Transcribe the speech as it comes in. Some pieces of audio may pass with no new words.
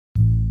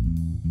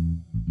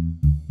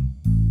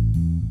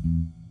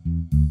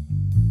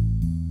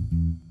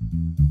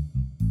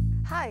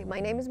Hi, my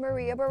name is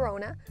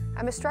Barona.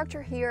 I'm a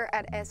instructor here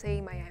at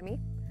SAE Miami.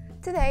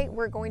 Today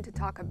we're going to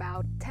talk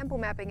about tempo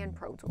mapping in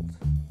Pro Tools.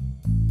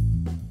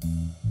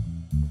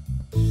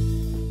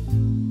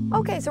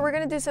 Okay, so we're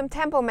going to do some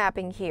tempo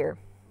mapping here.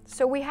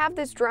 So we have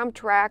this drum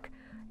track.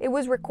 It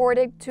was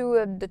recorded to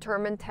a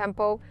determined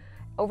tempo.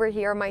 Over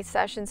here my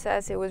session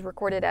says it was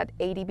recorded at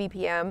 80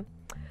 BPM.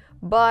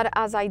 But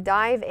as I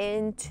dive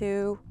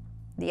into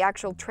the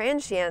actual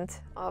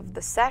transient of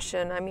the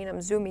session,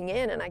 I'm zooming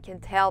in and I can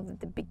tell that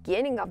the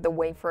beginning of the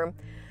waveform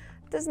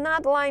does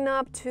not line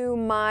up to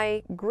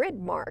my grid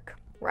mark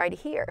right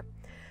here.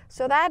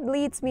 So that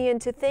leads me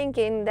into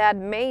thinking that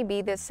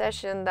maybe this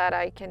session that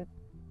I can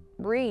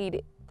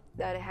read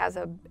that has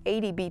a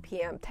 80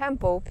 BPM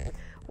tempo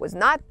was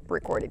not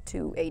recorded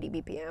to 80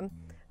 BPM.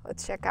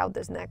 Let's check out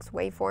this next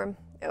waveform.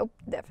 Oh,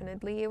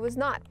 definitely it was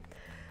not.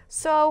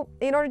 So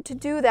in order to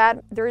do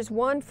that, there is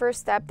one first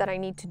step that I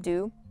need to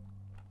do.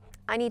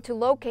 I need to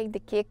locate the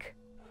kick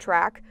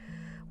track.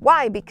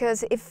 Why?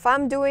 Because if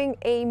I'm doing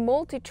a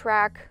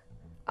multi-track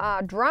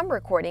drum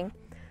recording,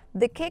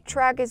 the kick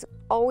track is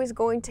always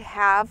going to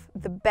have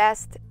the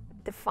best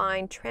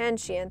defined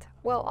transient,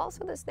 well,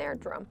 also the snare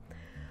drum,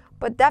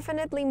 but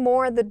definitely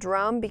more the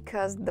drum,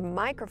 because the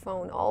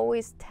microphone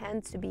always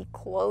tends to be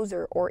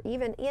closer or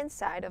even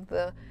inside of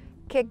the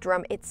kick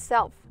drum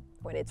itself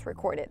when it's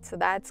recorded. So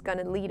that's going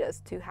to lead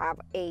us to have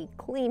a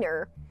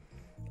cleaner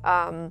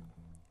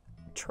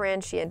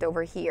transient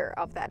over here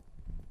of that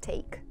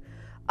take.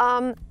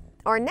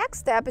 Our next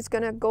step is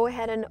going to go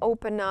ahead and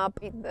open up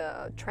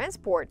the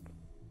transport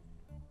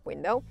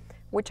window,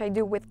 which I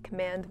do with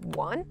Command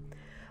 1.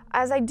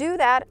 As I do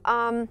that,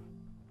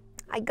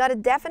 I gotta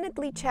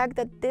definitely check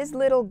that this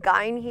little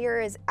guy in here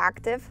is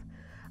active.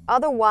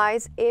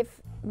 Otherwise, if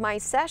my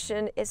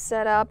session is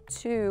set up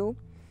to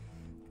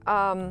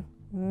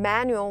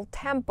manual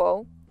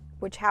tempo,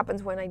 which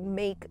happens when I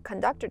make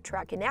conductor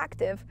track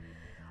inactive,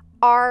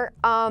 our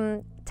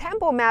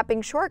tempo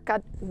mapping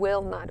shortcut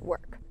will not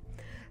work.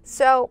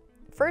 So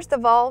first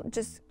of all,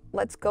 just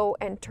let's go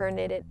and turn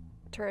it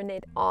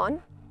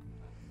on.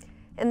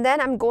 And then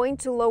I'm going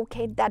to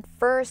locate that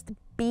first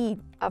beat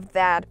of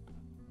that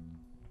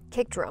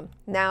kick drum.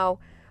 Now,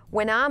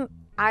 when I'm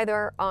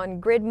either on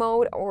grid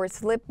mode or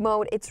slip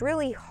mode, it's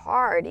really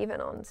hard, even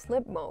on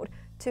slip mode,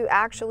 to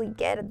actually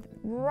get it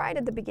right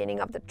at the beginning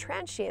of the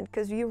transient,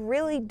 because you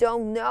really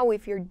don't know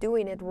if you're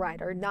doing it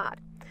right or not.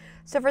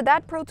 So for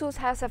that, Pro Tools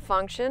has a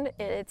function,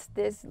 and it's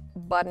this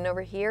button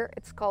over here.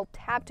 It's called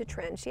Tab to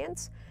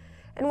Transients.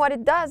 And what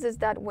it does is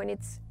that when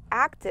it's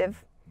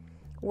active,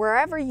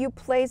 wherever you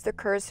place the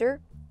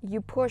cursor,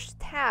 you push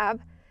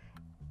Tab,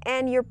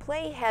 and your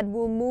playhead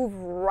will move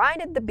right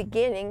at the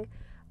beginning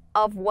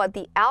of what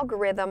the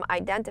algorithm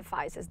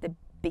identifies as the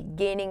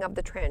beginning of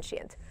the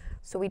transient.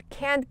 So it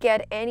can't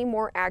get any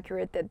more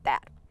accurate than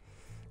that.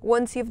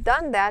 Once you've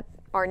done that,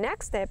 our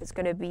next step is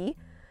going to be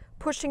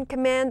pushing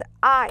Command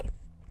I.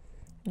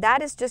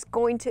 That is just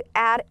going to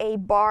add a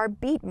bar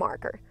beat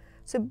marker.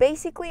 So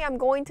basically, I'm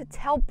going to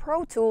tell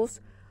Pro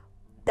Tools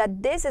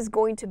that this is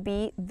going to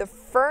be the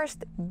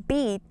first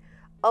beat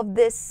of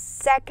this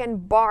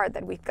second bar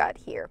that we've got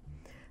here.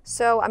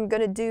 So I'm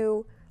going to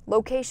do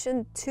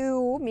location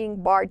 2,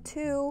 meaning bar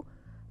 2,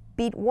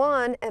 beat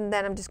 1, and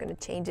then I'm just going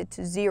to change it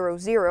to 0,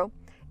 0.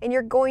 And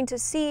you're going to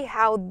see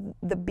how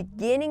the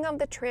beginning of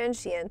the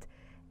transient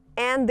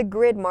and the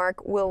grid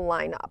mark will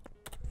line up.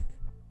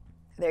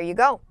 There you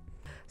go.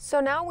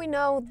 So now we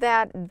know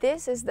that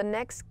this is the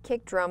next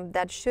kick drum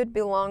that should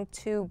belong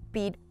to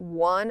beat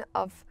 1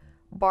 of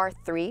bar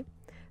 3.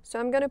 So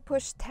I'm going to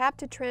push Tab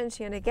to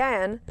Transient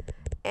again,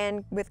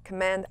 and with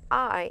Command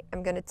I,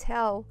 I'm going to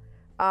tell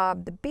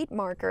the beat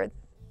marker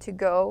to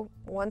go.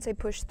 Once I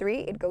push 3,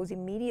 it goes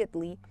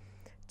immediately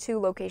to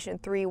location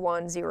 3,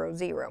 1, 0,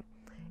 0.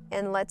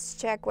 And let's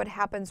check what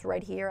happens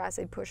right here as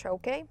I push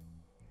OK.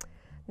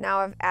 Now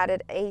I've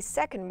added a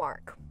second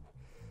mark.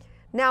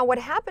 Now what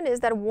happened is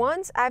that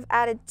once I've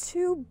added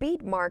 2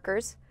 beat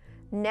markers,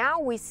 now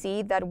we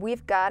see that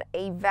we've got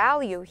a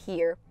value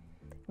here,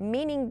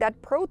 meaning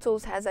that Pro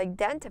Tools has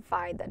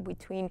identified that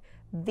between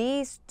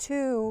these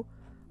 2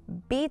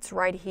 beats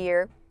right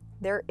here,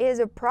 there is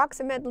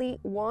approximately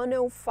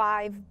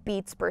 105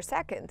 beats per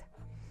second.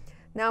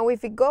 Now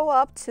if we go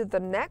up to the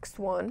next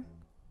one,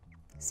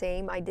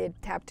 same, I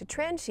did Tab to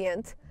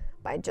Transient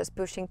by just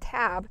pushing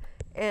Tab,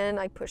 and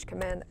I push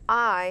Command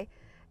I,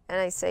 and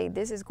I say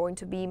this is going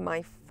to be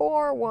my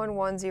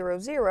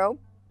 41100.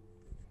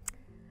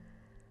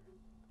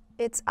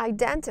 It's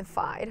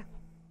identified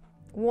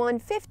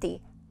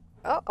 150.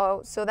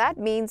 Uh-oh, so that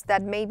means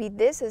that maybe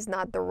this is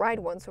not the right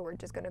one, so we're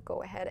just going to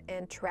go ahead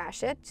and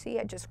trash it. See,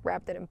 I just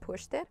grabbed it and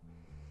pushed it.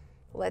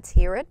 Let's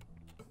hear it.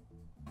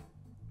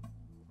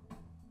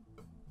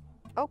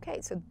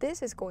 Okay, so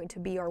this is going to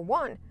be our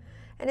 1.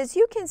 And as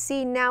you can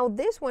see now,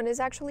 this one is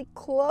actually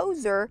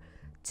closer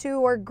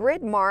to our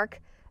grid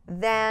mark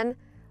than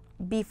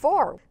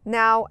before.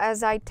 Now,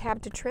 as I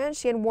tap to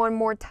transient one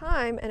more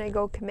time and I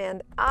go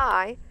Command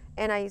I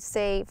and I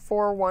say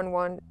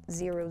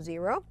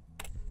 41100.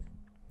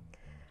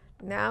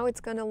 Now it's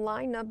going to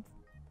line up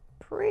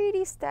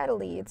pretty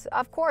steadily.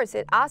 Of course,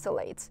 it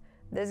oscillates.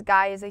 This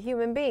guy is a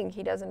human being.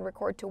 He doesn't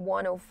record to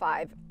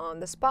 105 on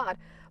the spot.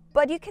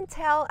 But you can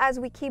tell as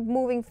we keep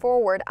moving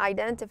forward,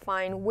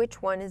 identifying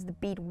which one is the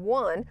beat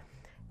 1,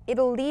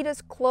 it'll lead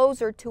us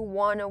closer to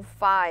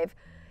 105.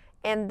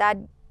 And that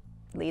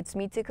leads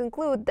me to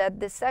conclude that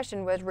this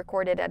session was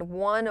recorded at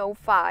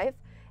 105,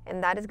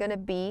 and that is going to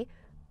be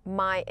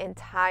my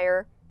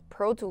entire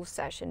Pro Tools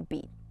session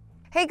beat.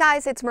 Hey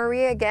guys, it's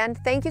Maria again.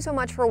 Thank you so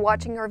much for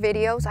watching our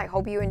videos. I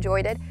hope you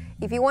enjoyed it.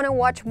 If you want to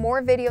watch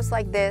more videos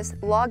like this,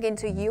 log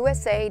into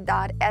usa.sae.edu.